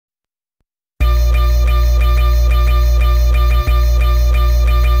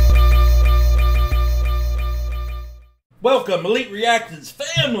Welcome, Elite Reactions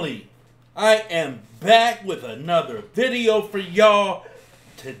family. I am back with another video for y'all.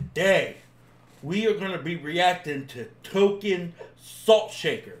 Today, we are going to be reacting to Token Salt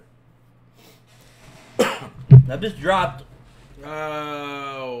Shaker. Now, this dropped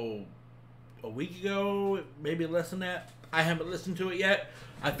a week ago, maybe less than that. I haven't listened to it yet.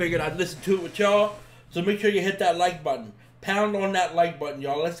 I figured I'd listen to it with y'all. So make sure you hit that like button. Pound on that like button,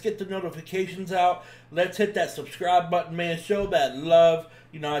 y'all. Let's get the notifications out. Let's hit that subscribe button, man. Show that love.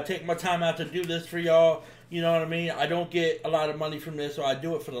 You know, I take my time out to do this for y'all. You know what I mean? I don't get a lot of money from this, so I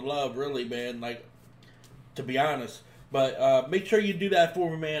do it for the love, really, man. Like, to be honest. But make sure you do that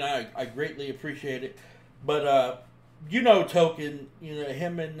for me, man. I greatly appreciate it. But, you know Token. You know,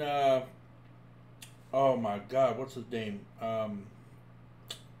 him and, oh, my God. What's his name?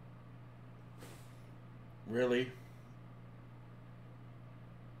 Really?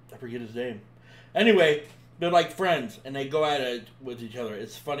 I forget his name. Anyway, they're like friends, and they go at it with each other.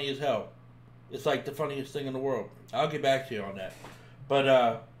 It's funny as hell. It's like the funniest thing in the world. I'll get back to you on that.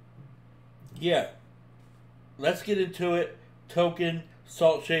 But, yeah. Let's get into it. Token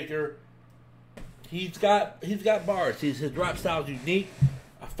Salt Shaker. He's got bars. His rap style's unique.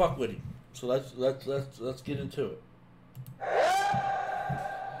 I fuck with him. So let's get into it.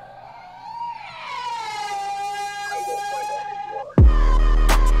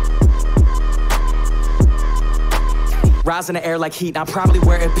 Rise in the air like heat, I'm probably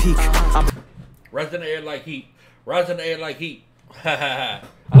where it peak. Rise in the air like heat. Rise in the air like heat. I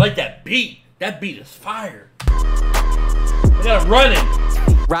like that beat. That beat is fire. I got him running.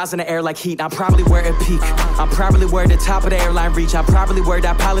 Rise in the air like heat, I'm probably where it peak. I'm probably where the top of the airline reach. I'm probably where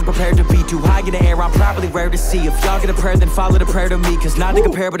that pilot prepared to be. Too high in the air, I'm probably rare to see. If y'all get a prayer, then follow the prayer to me. Cause not to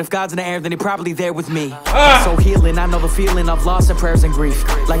compare, but if God's in the air, then he probably there with me. So healing, I know the feeling of loss and prayers and grief.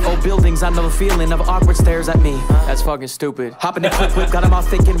 Like old buildings, I know the feeling of awkward stares at me. That's fucking stupid. Hopping the clip, got him all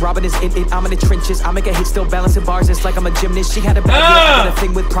thinking. Robin is in it, I'm in the trenches. I make a hit, still balancing bars, it's like I'm a gymnast. She had a bad deal, I got a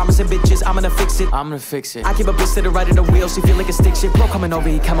thing with promising bitches. I'm gonna fix it, I'm gonna fix it. I keep a bitch to the right of the wheel, she feel like a stick shit. Bro coming over,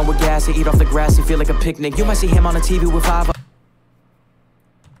 he coming with gas, he eat off the grass, he feel like a picnic. You might see him on the TV with 5.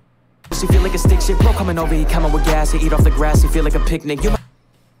 She feel like a stick shit. Bro coming over, he coming with gas, he eat off the grass, he feel like a picnic. You might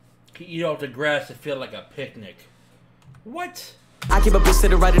he eat off the grass and feel like a picnic. What? I keep a bitch to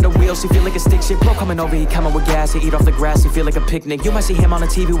the right of the wheel, she feel like a stick shit. Bro coming over, he coming with gas, he eat off the grass, he feel like a picnic. You might see him on the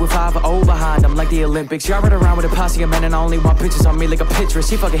TV with 5-0 behind him, like the Olympics. Y'all run around with a posse of men and I only want pictures on me like a picture.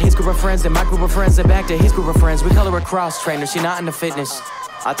 She fucking his group of friends, and my group of friends, and back to his group of friends. We call her a cross trainer, she not into fitness.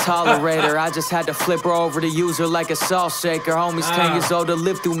 I tolerate her, I just had to flip her over to use her like a salt shaker. Homie's 10 years old to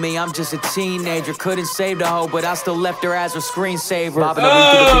live through me, I'm just a teenager. Couldn't save the hoe, but I still left her as her screensaver. Bobbing a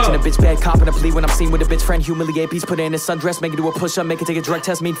weed through the bitch and a bitch bad, copping a plea when I'm seen with a bitch friend. Humiliate beats, put her in a sundress, make her do a push-up, make her take a drug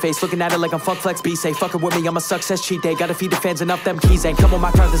test, mean face. Looking at her like I'm fuck flex, be safe, fuck her with me, I'm a success cheat day. Gotta feed the fans enough, them keys ain't come on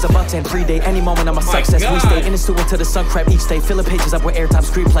my card, there's a $110 free day. Any moment I'm a success, we stay in the stew until the sun crap each day. Filling pages up with airtime,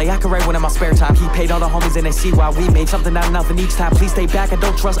 screenplay, I can write one in my spare time. He paid all the homies and they see why we made something out of nothing each time. Please stay back, I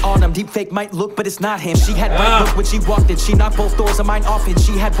don't trust all them. Deep fake might look, but it's not him. She had right look when she walked in. She knocked both doors of mine off and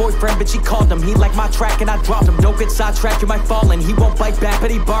she had boyfriend, but she called him. He liked my track and I dropped him. Don't get sidetracked, you might fall in. He won't bite back,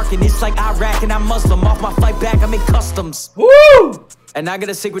 but he barking. It's like Iraq and I'm Muslim. Off my flight back, I'm in customs. Woo! And I got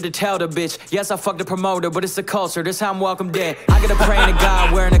a secret to tell the bitch. Yes, I fucked the promoter, but it's the culture. This how I'm welcomed in. I got a praying to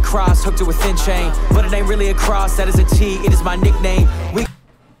God wearing a cross, hooked to a thin chain. But it ain't really a cross, that is a T. It is my nickname. We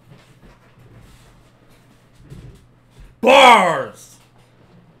bars.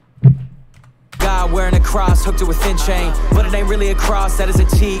 God wearing a cross, hooked to a thin chain. But it ain't really a cross, that is a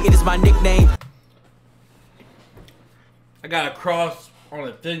T. It is my nickname. I got a cross on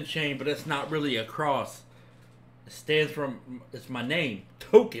a thin chain, but it's not really a cross. It stands for, it's my name,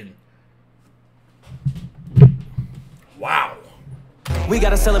 Token. Wow. We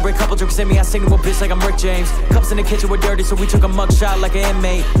gotta celebrate, couple drinks in me, I sing to a bitch like I'm Rick James. Cups in the kitchen were dirty, so we took a mug shot like an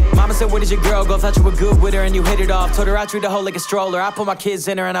inmate. Mama said, where did your girl go? Thought you were good with her and you hit it off. Told her I treat the hoe like a stroller. I put my kids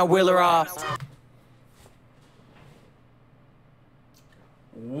in her and I wheel her off.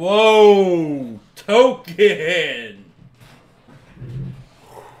 Whoa, Token.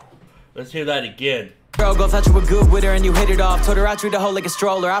 Let's hear that again. Girl go, thought you were good with her and you hit it off. Told her I treat the hoe like a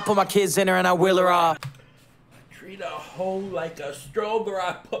stroller. I put my kids in her and I wheel her off. Treat a hoe like a stroller.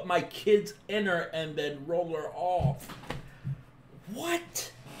 I put my kids in her and then roll her off.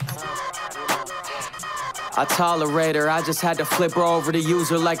 What? I tolerate her, I just had to flip her over to use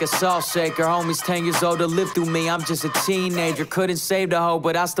her like a salt shaker. Homie's 10 years old to live through me, I'm just a teenager. Couldn't save the hoe,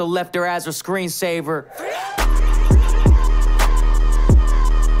 but I still left her as her screensaver.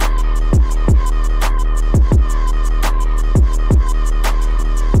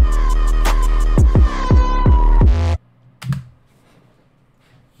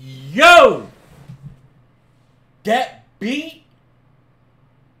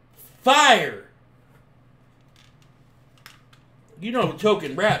 Fire! You know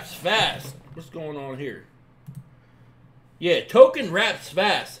Token raps fast. What's going on here? Yeah, Token raps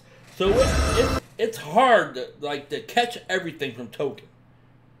fast. So it's hard to catch everything from Token.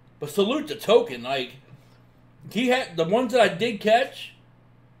 But salute to Token. Like, he had the ones that I did catch,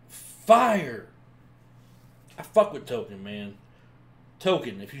 fire. I fuck with Token, man.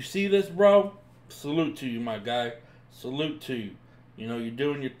 Token, if you see this, bro, salute to you, my guy. Salute to you. You know, you're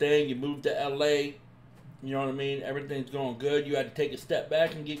doing your thing. You moved to LA. You know what I mean? Everything's going good. You had to take a step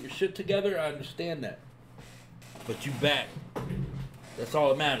back and get your shit together. I understand that. But you back. That's all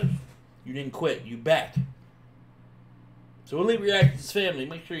that matters. You didn't quit. You back. So Elite Reactions family,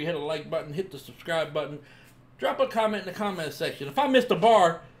 make sure you hit a like button, hit the subscribe button, drop a comment in the comment section. If I missed a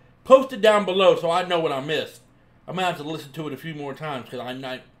bar, post it down below so I know what I missed. I'm gonna have to listen to it a few more times because I'm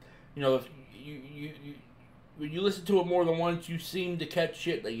not, you know, if when you listen to it more than once, you seem to catch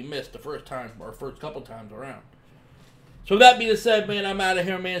shit that you missed the first time or first couple times around. So that being said, man, I'm out of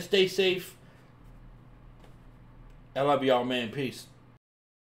here, man. Stay safe. I love y'all, man. Peace.